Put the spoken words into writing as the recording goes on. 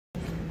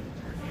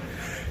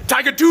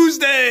Tiger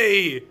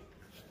Tuesday!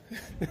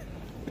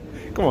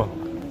 Come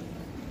on.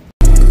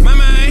 My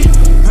man,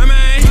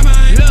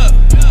 look,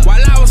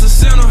 while I was a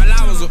sinner,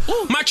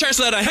 my church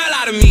let the hell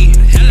out of me.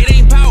 It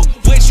ain't about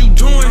what you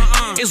doing,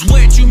 it's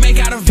what you make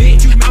out of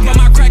it. I bought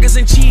my crackers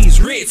and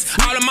cheese, Ritz.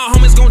 All of my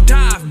homies gon'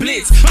 dive,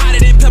 blitz. Hotter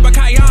than pepper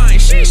cayenne,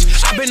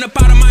 sheesh. I been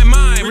up out of my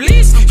mind,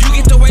 release. You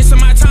get to waste of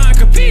my time,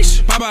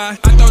 capiche? Bye bye, I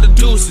throw the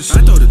deuces.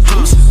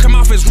 Come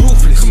off as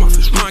ruthless.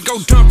 Go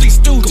dump these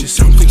stooges.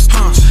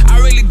 I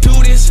really do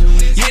this.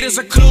 Haters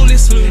are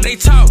clueless. They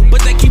talk,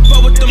 but they keep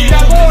up with the move.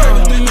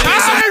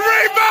 Hi,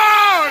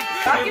 Rebound!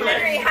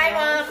 Documentary. Hi,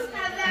 Mom.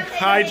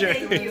 Hi,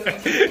 Jay.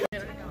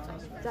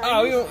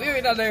 Oh, we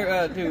went down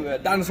there to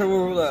Dinosaur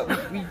World.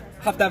 We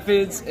hopped that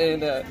fence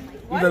and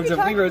we rode some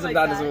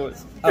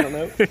dinosaurs. I don't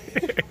know.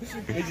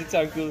 Makes it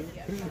sound cool.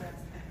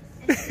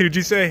 Who'd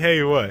you say,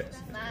 hey, what?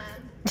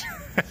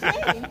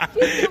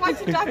 Hey, you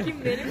watch a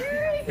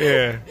documentary?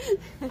 Yeah.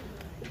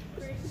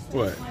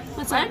 What?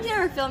 Why don't you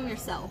ever film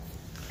yourself?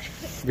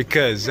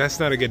 Because that's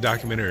not a good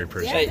documentary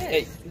person.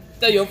 Hey,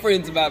 tell your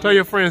friends about me. Tell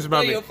your friends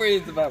about me. Tell your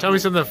friends about Tell me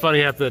something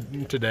funny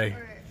happened today.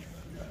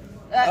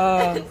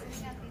 I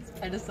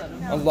just said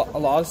a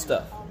lot of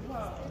stuff.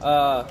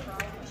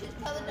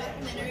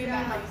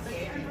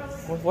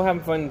 What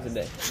happened funny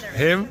today?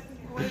 Him?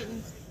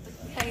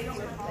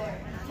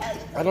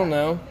 I don't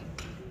know.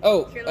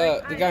 Oh,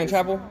 the guy in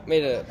chapel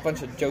made a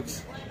bunch of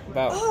jokes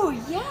about. Oh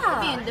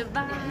yeah. Being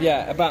divine.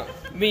 Yeah, about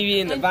me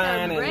being the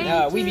vine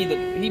and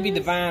he be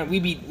the vine, we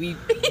the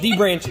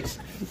branches.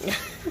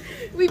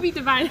 We be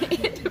divine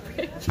and the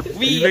branches.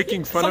 Are you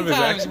making fun of his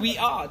accent? We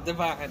are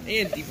divine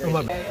and the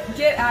branches.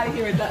 Get out of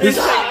here with that. It's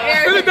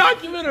for the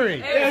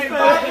documentary.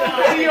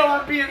 Video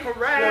on being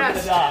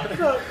harassed.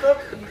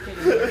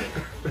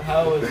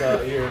 How was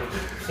your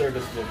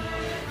service been?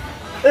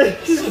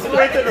 Just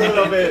waiting a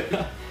little bit.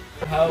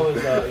 How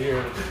was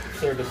your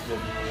service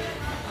been?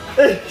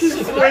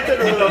 Just waiting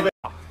a little bit.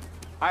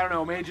 I don't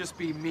know, it may just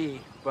be me,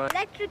 but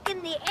Electric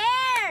in the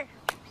air!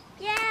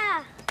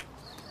 Yeah!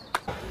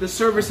 the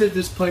service at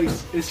this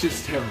place is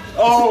just terrible.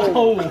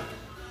 Oh!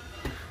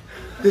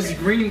 This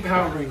green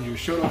Power Ranger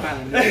showed up out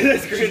of nowhere.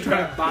 Just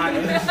trying to buy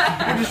us.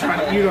 We're just trying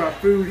to eat our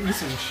food, eat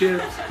some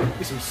chips,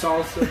 eat some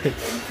salsa.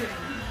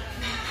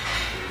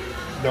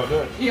 Don't do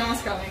it. You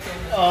almost got me.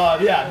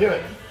 Yeah, do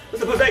it.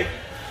 What's the pussy?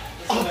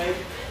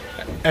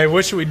 Hey,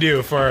 what should we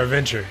do for our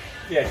adventure?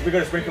 Yeah, should we go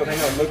to Springfield and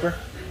hang out with Looper?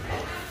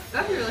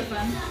 That'd be really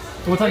fun.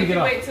 So what time do you get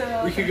off?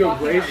 We could go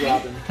grave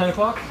robbing. 10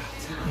 o'clock?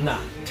 Nah.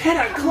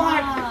 10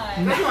 o'clock!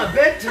 That's my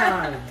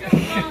bedtime!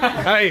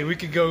 Hey, we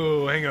could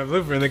go hang out with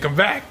Looper and then come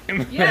back.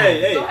 Yeah,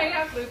 hey. go hang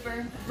out with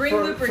Looper. Bring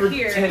Looper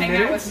here and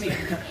hang out with me.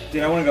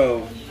 Dude, I want to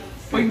go.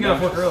 We can get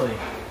off work early.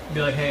 Be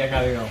like, hey, I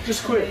gotta go.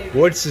 Just quit.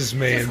 What's this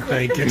man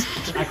thinking?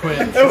 I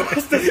quit.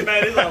 What's this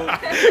man? He's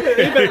like, he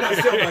better not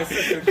steal my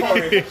sister,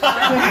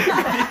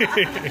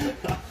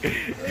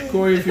 Corey.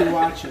 Corey, if you're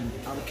watching,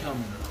 I'm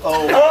coming.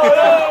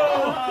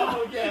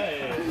 Oh,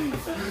 okay.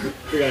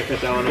 We gotta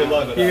cut that one Good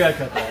luck out. with that. You gotta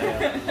cut that,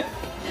 yeah.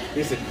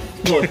 He's a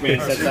fourth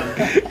man said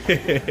something.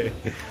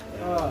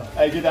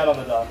 Hey, get that on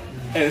the dock.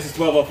 Hey, this is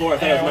 12:04. I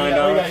thought it was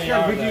 $9.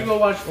 Yeah, we can go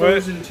watch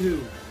Frozen 2.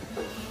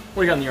 What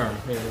do you got in the arm?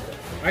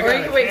 Or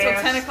you could wait till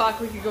 10 o'clock,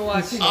 we could go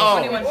watch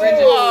 21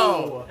 Bridges.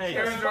 Whoa!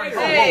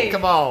 Hey!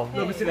 Come on.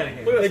 Let me see that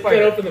again. They cut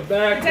open the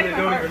back, but it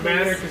don't even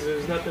matter because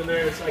there's nothing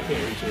there. I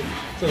can't reach it.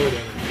 So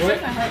what?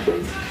 Check my heart,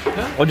 please.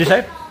 What'd you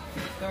say?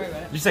 Don't worry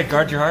about it. Did you say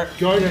guard your heart?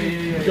 Guard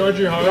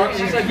your heart.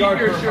 She said guard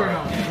your shirt.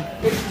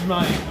 This is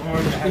mine.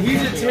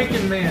 He's a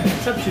taken man.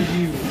 It's up to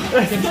you.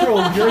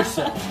 Control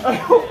yourself.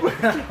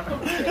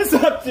 It's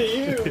up to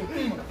you.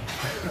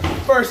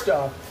 First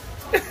off.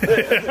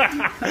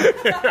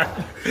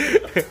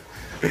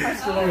 They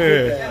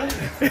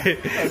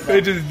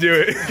just do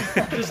it.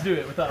 Just do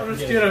it without. I'm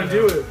just gonna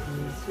do it.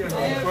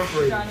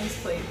 Johnny's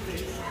plate,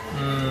 please.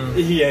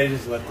 Yeah, he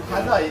just left it. I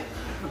thought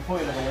the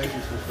point of the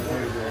waitress was for her.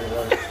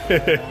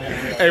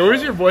 Hey,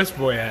 where's your bus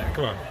boy at?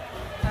 Come on.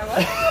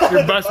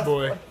 Your bus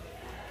boy.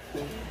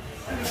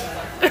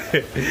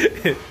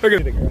 Look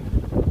at the girl.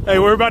 Hey,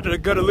 we're about to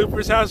go to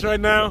Looper's house right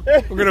now.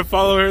 We're gonna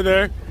follow her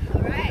there.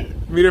 Alright.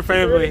 Meet her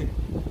family.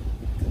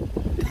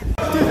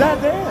 Dude, that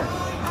there.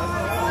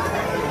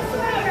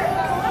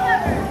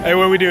 Hey,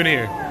 what are we doing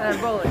here?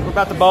 We're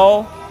about to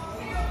bowl.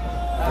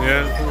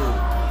 Yeah.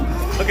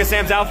 Look at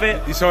Sam's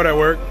outfit. You saw it at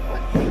work?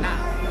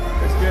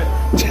 That's good.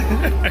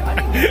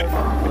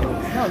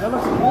 No, that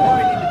looks cool.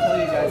 I need to tell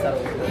you guys how to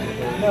look.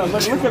 No,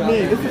 look at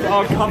me. This is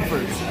all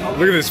comforts.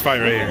 Look at this fight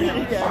right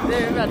here. Yeah,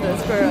 they're about to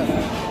square up.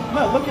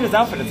 No, look at his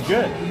outfit. It's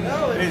good.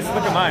 It's,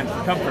 look at mine.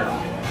 Comfort.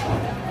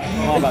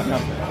 I'm all about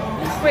comfort.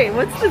 Wait,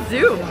 what's the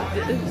zoom?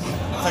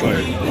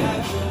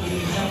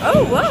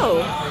 Oh,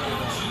 whoa.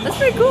 That's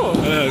pretty cool.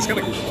 It's kind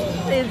of cool.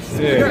 It's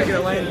Yeah. gotta get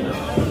a light.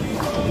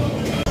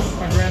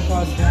 My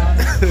grandpa's down.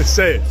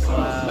 Say it.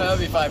 That'll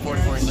be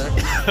 5:44, sir.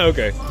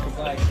 Okay.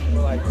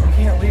 We're like, you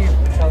can't leave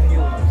until he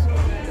leaves.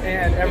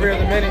 And every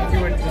other minute he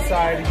would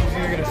decide he was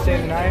either going to stay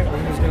the night or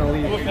he was going to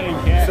leave.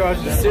 So I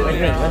was just sitting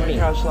there on the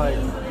couch like,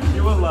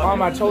 You will love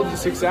Mom, I told you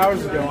 6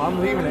 hours ago, I'm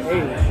leaving at 8.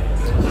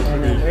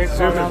 And then Eric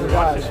called down the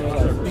guy, she was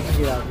like, you can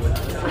get out here.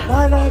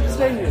 Why did I have to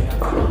stay here?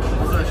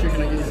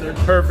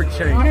 Perfect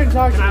change. You didn't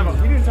talk to me.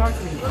 You didn't talk to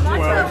me.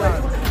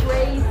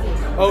 Crazy.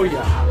 Oh,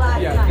 yeah.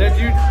 Yeah, the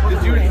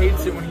dude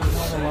hates it when he's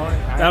home alone.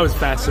 That was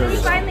fast He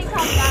service. finally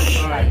calmed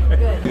down.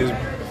 Good. Just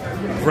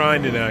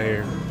grinding out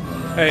here.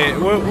 Hey,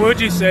 what would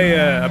you say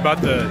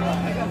about your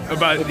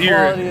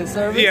quality of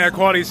service? Yeah,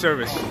 quality of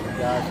service.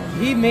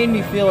 He made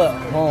me feel at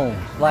home.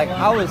 Like,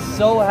 I was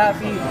so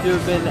happy to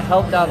have been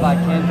helped out by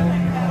Kendall.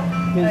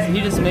 Because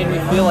he just made me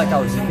feel like I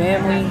was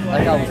family,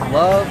 like I was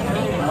loved,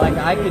 like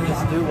I could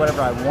just do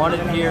whatever I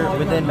wanted here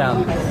within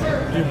boundaries.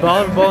 Dude,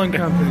 Baller Bowling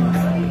Company,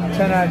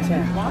 10 out of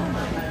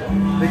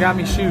 10. They got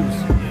me shoes.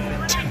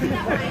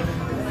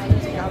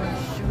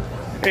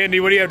 Andy,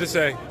 what do you have to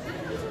say?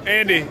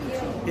 Andy.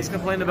 He's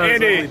complaining about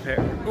Andy, his ugly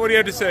pair. what do you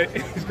have to say?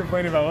 He's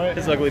complaining about what?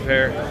 His ugly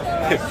pair.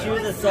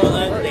 Shoes are so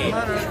ugly.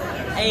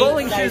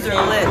 Bowling shoes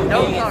are lit.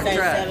 Don't talk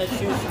trash.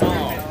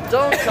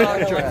 Don't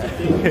talk trash.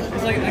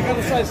 He's like, I got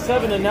a size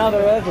 7 and now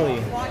they're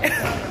ugly.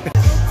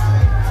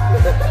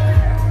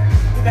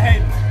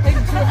 Take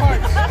 2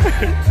 hearts.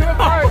 2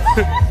 hearts.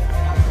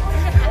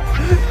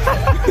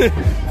 He's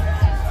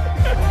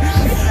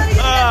gonna get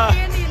that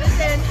candy in his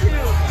hand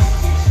too.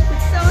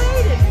 It's so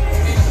hated.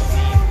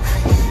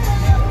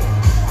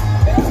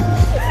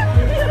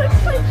 He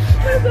looks like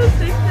one of those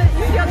things that you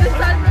see on the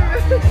side of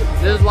the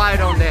road. This is why I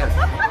don't dance.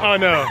 Oh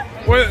no!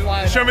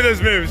 Show me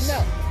those moves.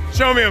 No.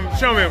 Show me them.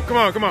 Show me them. Come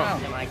on, come on.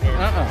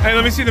 Hey,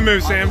 let me see the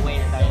moves, Sam.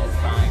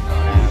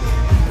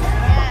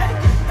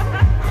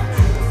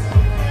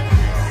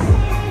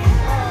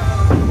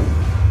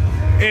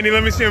 Andy,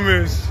 let me see them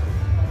moves.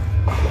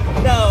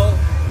 No.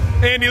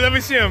 Andy, let me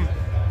see them.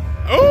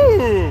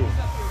 Ooh!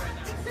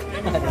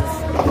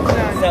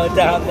 So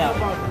dumb now.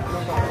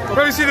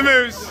 Let me see the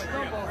moves.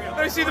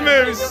 Let me see the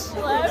moves.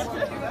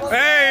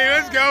 Hey,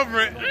 let's go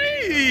for it.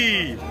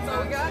 Hey!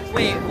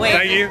 Wait.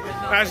 Thank you.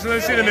 Ashley, let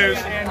me see the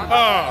moves.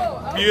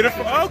 Oh,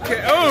 beautiful.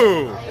 Okay.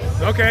 Oh,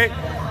 okay.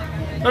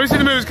 Let me see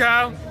the moves,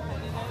 Kyle.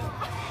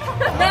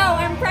 No,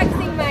 I'm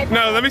practicing my.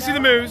 No, let me see the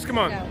moves. Come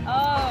on.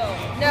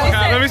 Oh. No.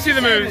 Kyle, let me see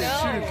the moves.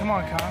 Shoot it, come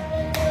on,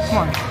 Kyle. Come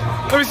on.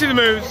 Let me see the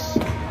moves.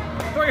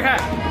 Throw your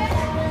hat.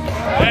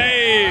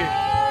 Hey!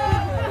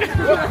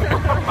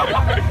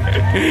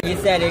 You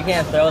said you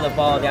can't throw the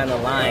ball down the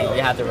line.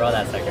 You have to roll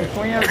that sucker.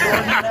 Can we have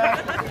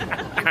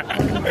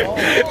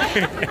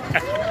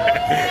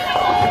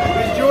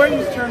It's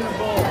Jordan's turn to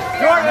bowl.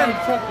 Jordan!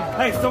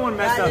 Hey, someone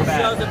messed up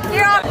bad.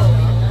 You're up.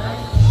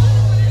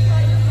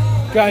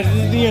 Guys, this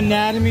is the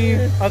anatomy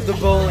of the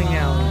bowling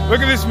alley.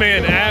 Look at this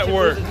man at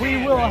work. We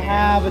will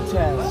have a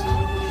test.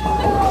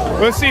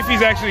 Let's see if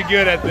he's actually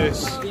good at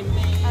this.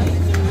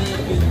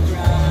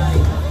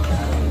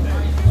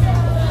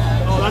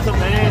 Oh, that's a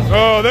man.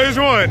 Oh, there's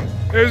one.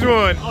 There's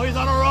one. Oh, he's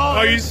on a roll.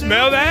 Oh, you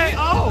smell that?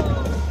 Oh!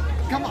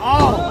 Come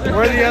on!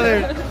 Where are the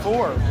other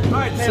 4?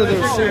 Alright, So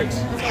there's 6.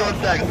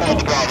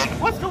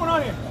 What's going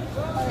on here?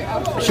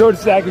 Short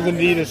stack is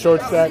indeed a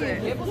short stack.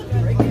 We're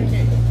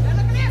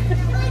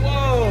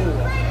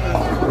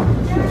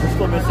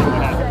still missing what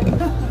happened.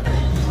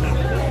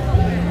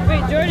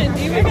 Wait, Jordan, do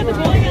you work at the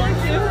bowling alley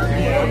too?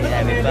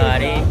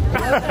 Everybody.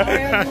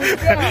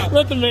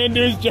 Let the man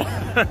do his job.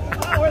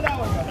 Where'd that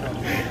one go?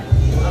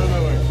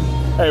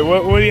 Hey,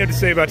 what do you have to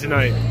say about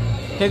tonight?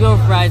 Pickle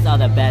fries are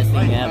the best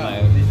thing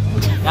ever.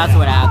 That's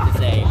what I have to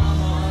say.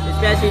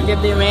 Especially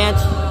dipped in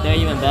ranch, they're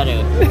even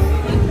better.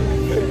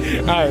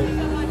 Alright.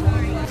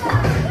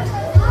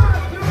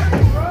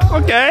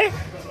 Okay.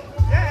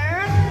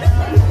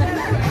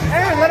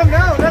 Aaron, let him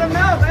know,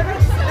 baby.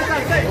 That's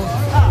not safe.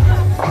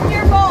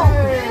 Your bowl.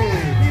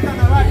 He's on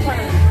the right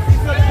side.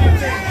 He's going to do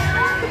things.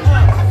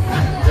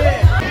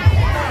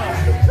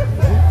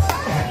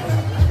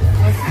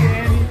 Let's see,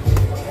 Andy.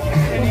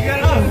 And you got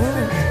to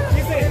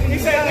He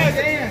said,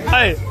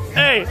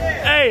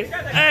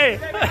 Hey.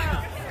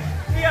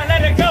 You gotta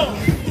let it go.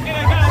 You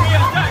gotta be a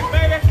duck,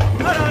 baby.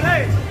 Hold on,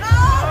 hey.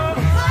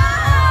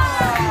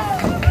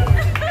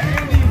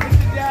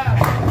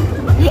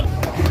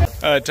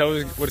 Tell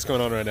us what's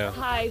going on right now.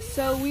 Hi,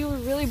 so we were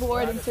really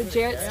bored and so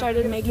Jarrett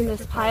started making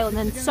this pile and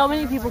then so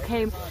many people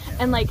came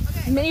and like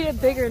made it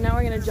bigger. Now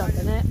we're gonna jump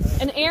in it.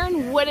 And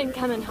Aaron wouldn't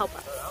come and help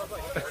us.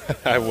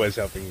 I was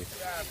helping you.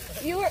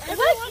 You were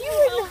what?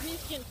 You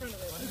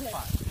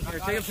Here,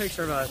 take a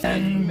picture of us.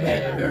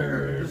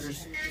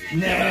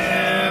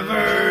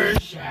 Never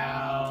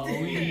shall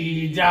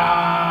we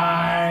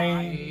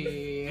die.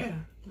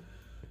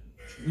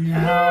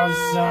 Now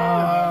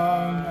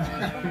some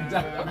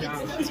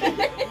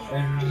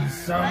and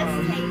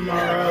some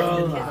are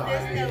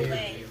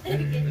alive.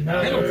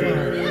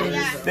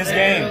 This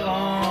game.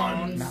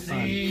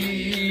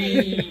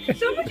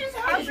 So much is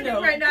happening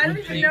right now. I don't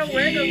even know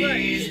where to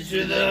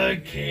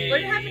look.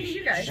 What happened to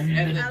you guys?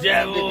 And the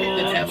devil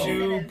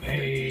to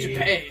pay.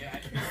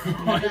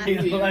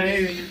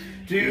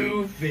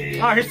 To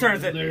fit. Oh, his turn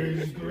is it.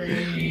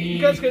 You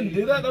guys couldn't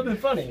do that? That'd been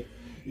funny.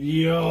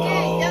 Yo.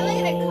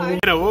 You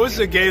know, what was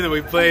the game that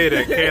we played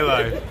at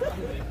K-Live?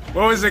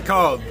 What was it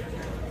called?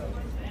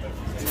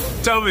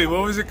 Tell me,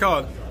 what was it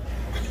called?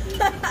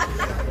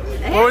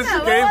 What was the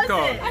game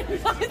called?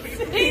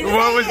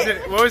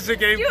 What was the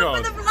game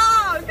called?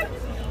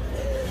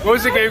 What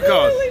was the game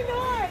called?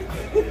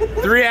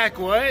 3-hack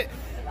what?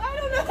 I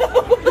don't know.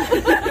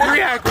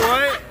 3-hack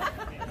what?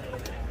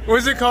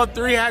 Was it called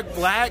 3-hack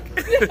black?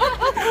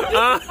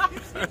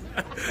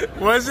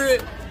 Was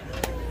it?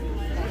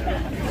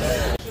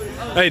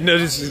 Hey, no,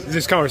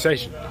 this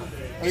conversation.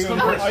 Are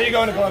you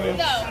going to Columbia?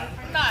 No,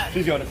 I'm not.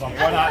 She's going to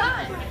Columbia. Why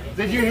not?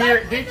 Did you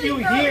hear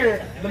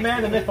the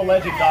man, the myth, the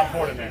legend, Don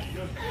Ford in there?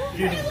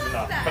 You think it's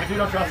enough. But if you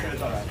don't trust him,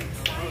 it's alright.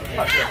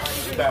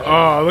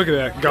 Oh, look at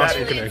that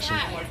gospel connection.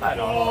 I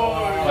know.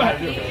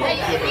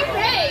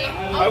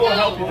 I will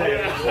help you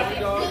there.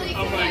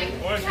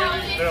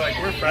 They're like,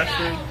 we're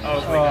freshmen. I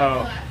was like,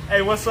 oh.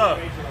 Hey, what's up?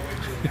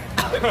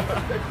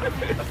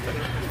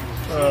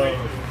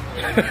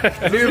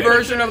 New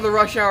version of the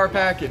Rush Hour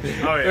package.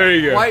 Oh, yeah. There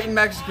you go. White and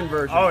Mexican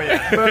version. Oh,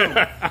 yeah. Boom.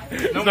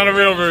 It's not a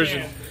real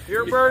version.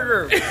 Your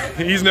burger.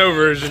 He's no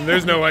version.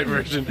 There's no white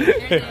version. Look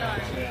at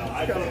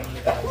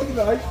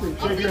the ice cream.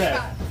 Shake your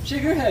head.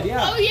 Shake your head,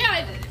 yeah. Oh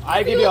yeah.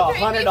 I give you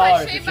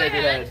 $100 to shake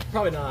your head.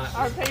 Probably not.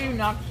 I'll pay you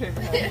not to shave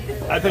my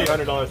head. I pay you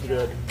 $100 to do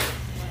it.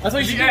 That's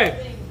what you should do.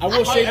 I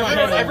will shave my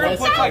head. Everyone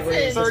puts like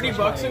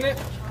 $30 in it.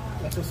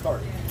 That's a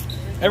start.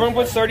 Everyone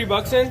puts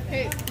 $30 in.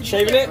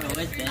 Shaving it?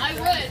 I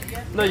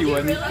would. No, you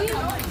wouldn't. Yeah.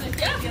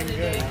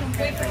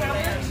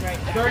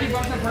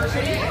 $30 a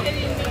person.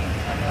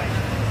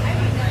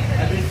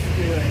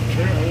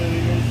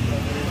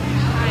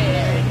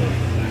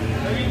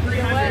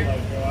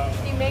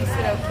 He makes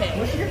it okay.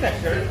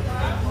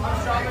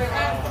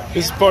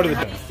 This is part of the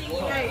day.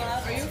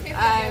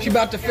 She's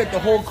about to fit the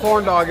whole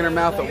corn dog in her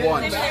mouth at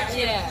once.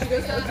 Yeah.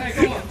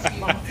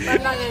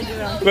 I'm not gonna do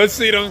it. Let's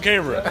see it on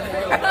camera.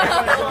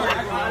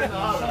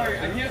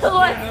 Let's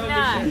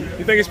not.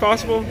 You think it's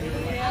possible?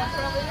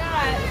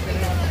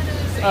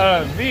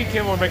 Me and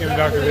Kim were making a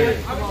documentary,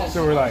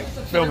 so we're like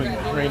filming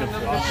random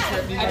things.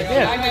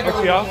 Yeah,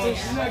 like The Office.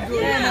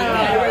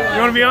 You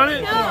want to be on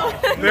it? No.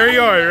 There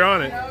you are. You're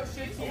on it.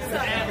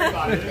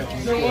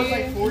 There was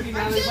like 40,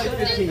 now there's like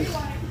 15.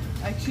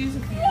 Like she's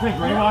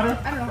Greywater?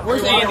 I don't know.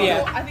 Where's Andy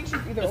at? I think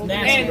she's either old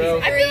Nasty, bro.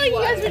 I feel like you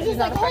guys were just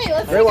like, hey,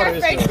 let's make Greywater our is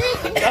fried good.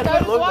 drink and That's go what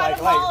to it looked like.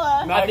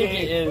 Guatemala. I think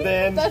it is.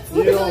 Then That's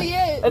literally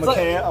it. It's like,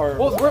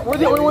 well, we're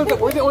the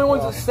only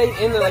ones that stayed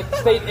in there, like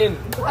stayed in.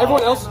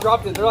 Everyone else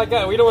dropped it. They're like,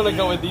 yeah, we don't want to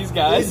go with these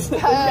guys. These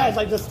guys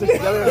like just stick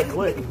together in a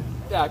clique.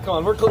 Yeah, come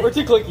on, we're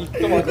too cliquey.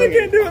 Come on,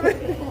 can't do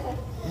it.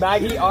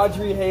 Maggie,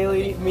 Audrey,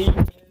 Haley, me.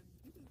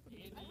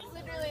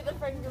 Literally the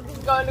friend group is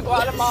going to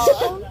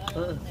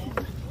Guatemala.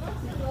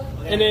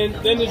 And then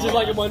there's just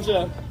like a bunch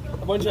of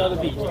other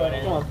people.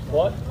 Come on.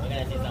 What?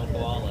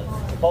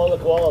 Follow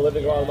the koala, live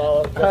in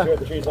Guatemala. Just here at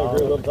the trees, don't grow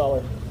a little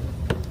taller.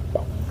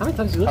 How many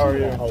times did you listen to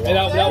that? How are you? And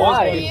that was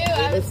Why? funny. I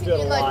haven't seen you in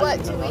like what,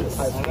 2 weeks?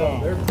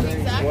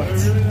 Exactly.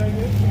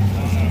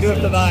 Do it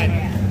the vine.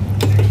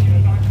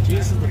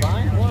 Jesus is the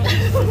vine? What?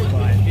 He's the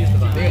vine. He's the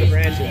vine. The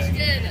branches.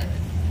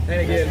 And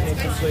again, he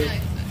can sleep.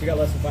 You got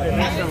less than 5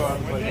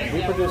 minutes. We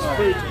produce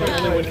fruit,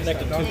 And then we're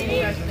connected to the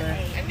voice.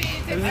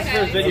 This is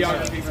for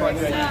videography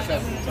project.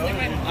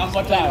 I'm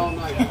what's that?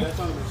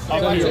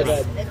 I'll go to your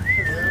bed.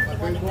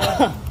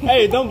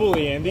 Hey, don't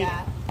bully Andy.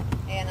 Yeah.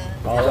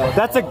 Anna.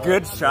 That's a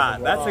good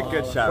shot. That's a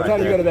good shot. What time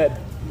do you go to bed?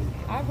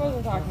 I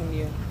wasn't talking to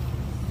you.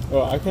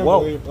 Well, I can't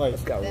believe, like,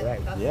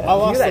 Yeah. I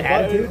lost the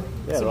attitude.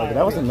 Yeah, like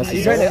that wasn't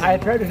necessary. I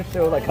tried to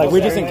show, like we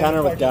just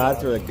encountered with God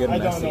through a good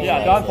message.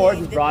 Yeah, Don Ford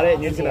just brought it,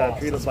 and you're gonna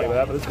treat us like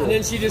that, but it's cool. And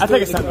then she just I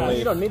think it's time to leave.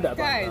 You don't need that.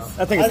 Guys,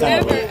 I think it's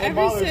time to leave.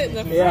 ever sit in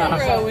the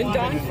front row when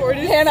Don Ford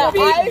is Hannah,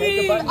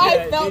 speaking.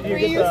 I felt for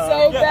you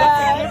so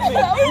bad.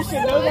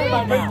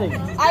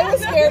 I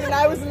was scared and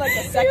I was in like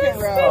the second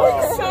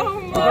row.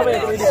 So much.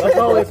 That's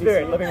the Holy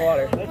Spirit, living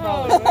water.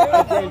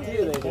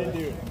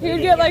 He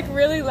would get like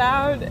really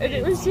loud, and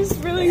it was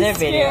just really Is it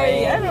scary.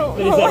 video? I don't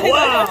He know said, why wow.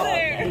 that was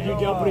there. Did you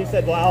jump when he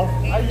said wow?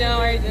 No,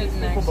 I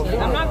didn't actually.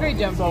 I'm not very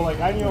jumpy. So, like,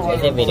 I knew a lot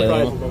Is it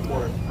video?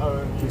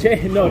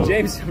 No,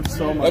 James jumped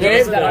so much.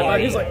 James,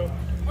 he's like,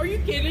 Are you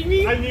kidding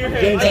me? I knew him.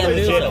 James had a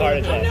legit heart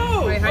attack.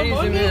 No. Wait, how do you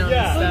zoom in on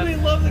Yeah. this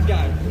I love the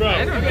guy. Bro,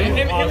 I don't know.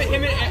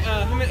 Him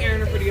and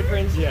Aaron are pretty good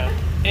friends. Yeah.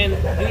 And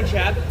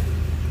Chad.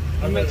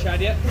 Have you met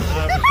Chad yet?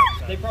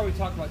 They probably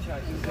talk about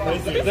Chad.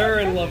 They're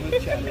in love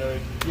with Chad.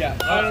 Yeah.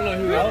 I don't know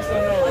who else.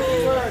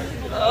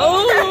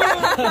 Oh.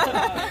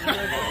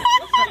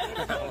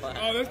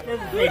 Oh, that's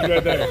perfect footage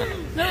right there.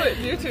 No, it's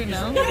you two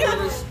now.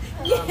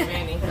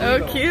 Manny. Oh,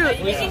 cute.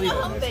 Making a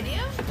home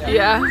video?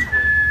 Yeah.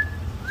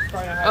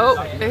 Oh,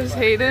 there's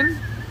Hayden.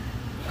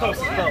 Close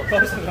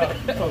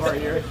enough. Over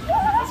here.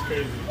 That's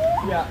crazy.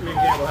 Yeah, we can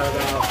gamble have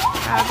out.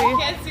 Abby.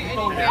 Can't see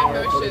any hand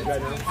motions.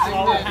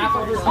 Half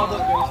of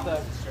Republic based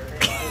stuff.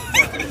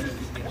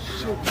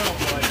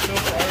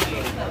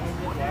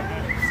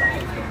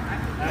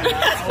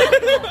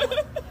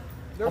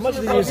 much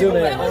did you zoom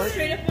in?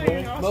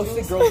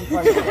 Mostly girls in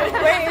front of me.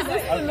 Wait, is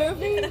this the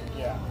movie?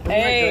 Yeah.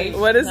 Hey,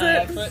 what is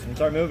it?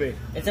 It's our movie.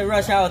 It's a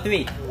Rush Hour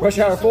 3. Rush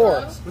Hour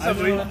 4. He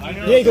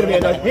ain't gonna be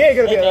in Rush Hour 3. He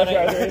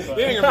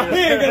ain't gonna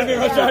be in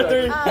Rush Hour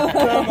 3.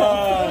 Come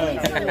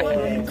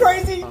on.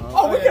 Crazy.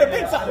 Oh, we could have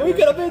been something. We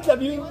could have been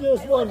something. You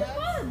just won.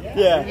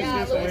 Yeah.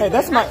 Hey,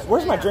 that's my.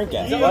 Where's my drink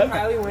at? What?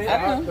 Where's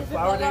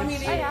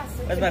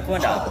my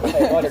phone now?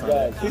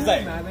 He's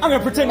like, I'm gonna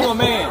pretend you're a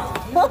man.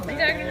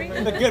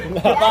 The good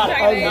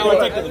body.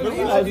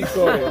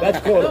 That's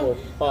quotable,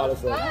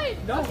 honestly. It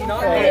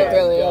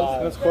really is.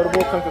 That's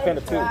quotable. Kung Fu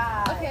Panda 2.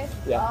 Okay.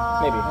 Yeah,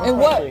 maybe. And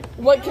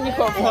what can you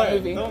quote from the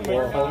movie?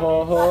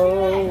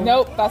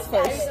 Nope, that's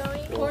first.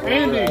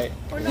 Andy.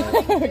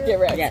 Get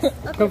ready. Yes.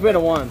 Kung Fu Panda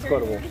 1 is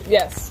quotable.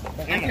 Yes.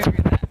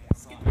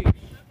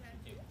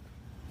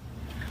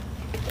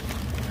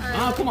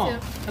 Oh, come on.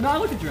 No, I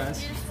look at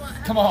dress.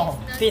 Come on.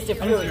 Fist of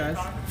Fury. Dress.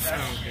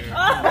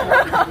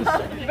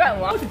 You got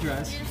Look at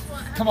dress.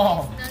 Come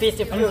on. Fist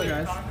of Fury.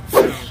 Dress.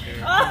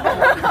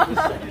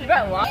 You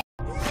got lost.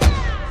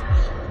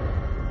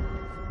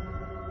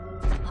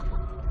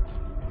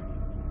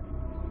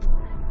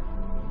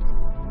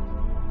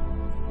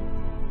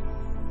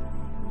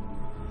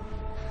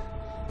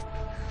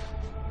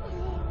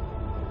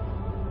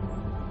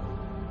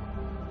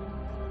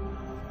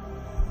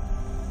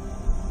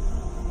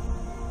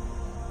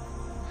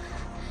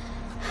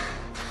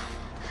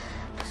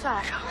算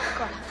了，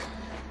够了。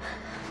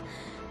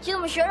听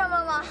我们学生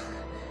们吗？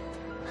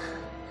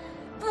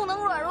不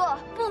能软弱，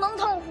不能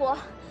痛苦，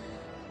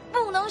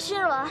不能心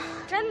软。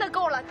真的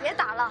够了，别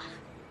打了。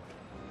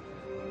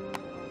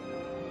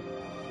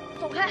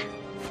走开。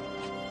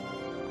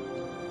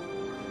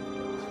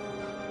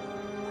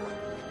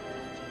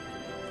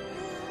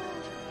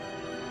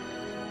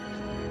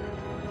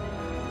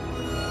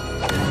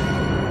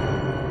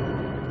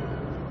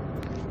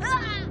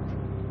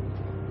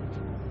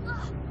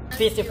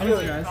Fist of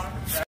Fury.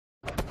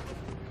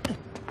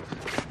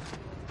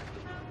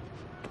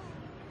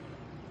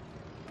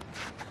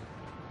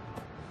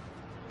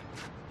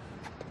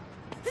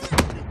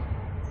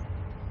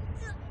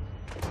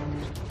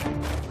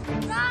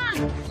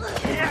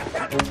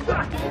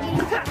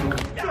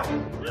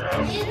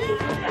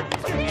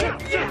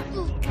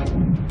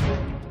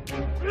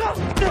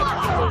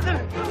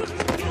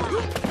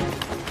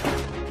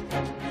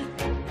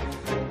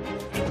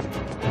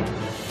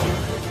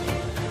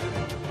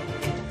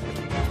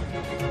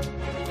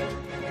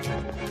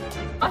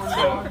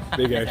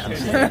 Big action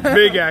scene.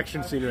 Big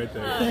action scene right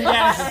there.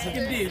 Yes,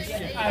 indeed.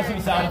 I have some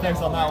sound effects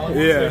on that one.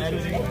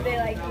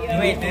 Yeah.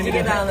 Wait, did you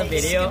get that on the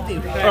video?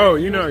 Oh,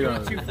 you know you're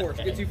on.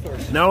 Get 2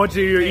 forks. Now I want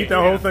you to eat that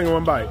whole thing in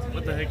one bite.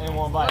 What the heck? In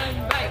one bite.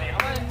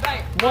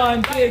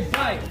 One big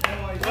bite.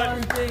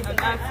 One big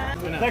bite.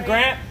 Is that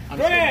Grant?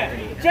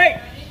 Grant! Jake!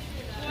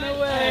 No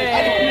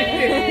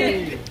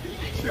way.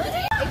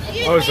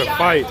 Oh, it's a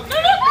fight.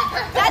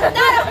 That's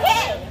not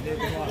okay.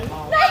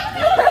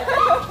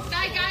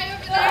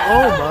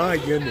 Oh my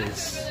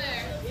goodness.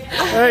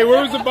 Hey,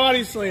 where was the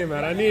body slam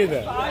at? I needed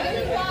that. No,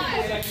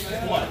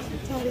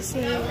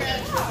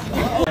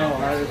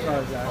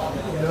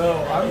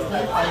 I was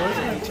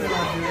gonna turn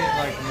on doing it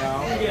like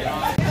now.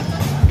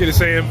 Get it,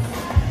 Sam.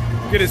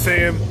 Get it,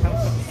 Sam.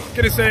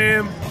 Get it,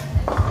 Sam.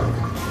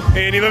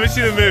 Andy, let me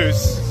see the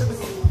moose.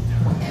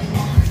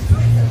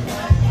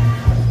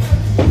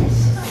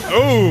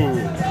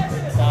 Oh.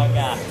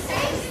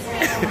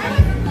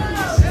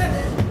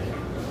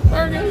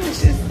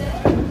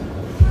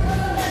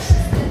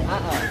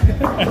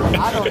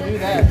 I don't do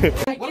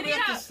that. What do we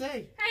have to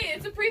say? Hey,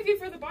 it's a preview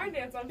for the barn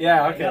dance on Friday.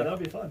 Yeah, okay. Yeah, that'll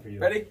be fun for you.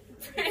 Ready?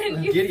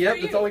 Giddy up,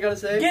 that's all we gotta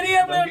say? Giddy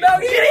up, little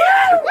dog. Giddy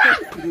up!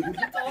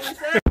 That's all we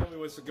say. Tell me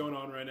what's going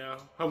on right now.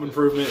 Home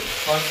improvement.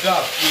 Fun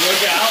stuff. You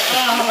look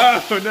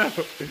out. Oh no.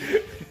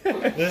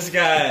 This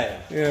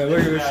guy. Yeah, look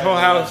at this whole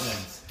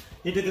house.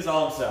 He did this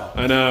all himself.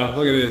 I know.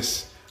 Look at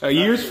this.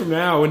 Years from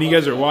now, when you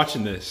guys are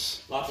watching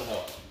this, Lots of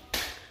help.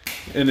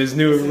 in his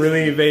new,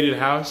 really invaded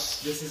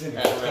house. This is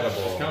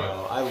incredible.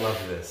 Bro. I love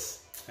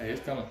this. Hey,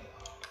 it's coming.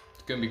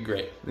 It's gonna be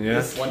great.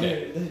 Yeah. One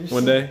day.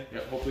 One day. Yeah,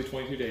 hopefully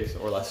 22 days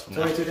or less from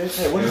now. 22 days?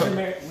 Hey, when did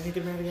you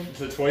get married again? It's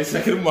the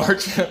 22nd of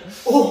March.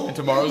 And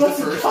tomorrow's the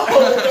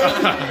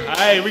 1st.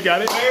 Hey, we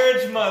got it.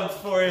 Marriage month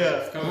for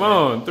you. Come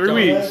on, 3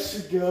 weeks.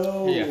 Let's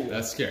go. Yeah,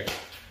 that's scary.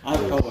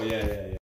 Oh, yeah.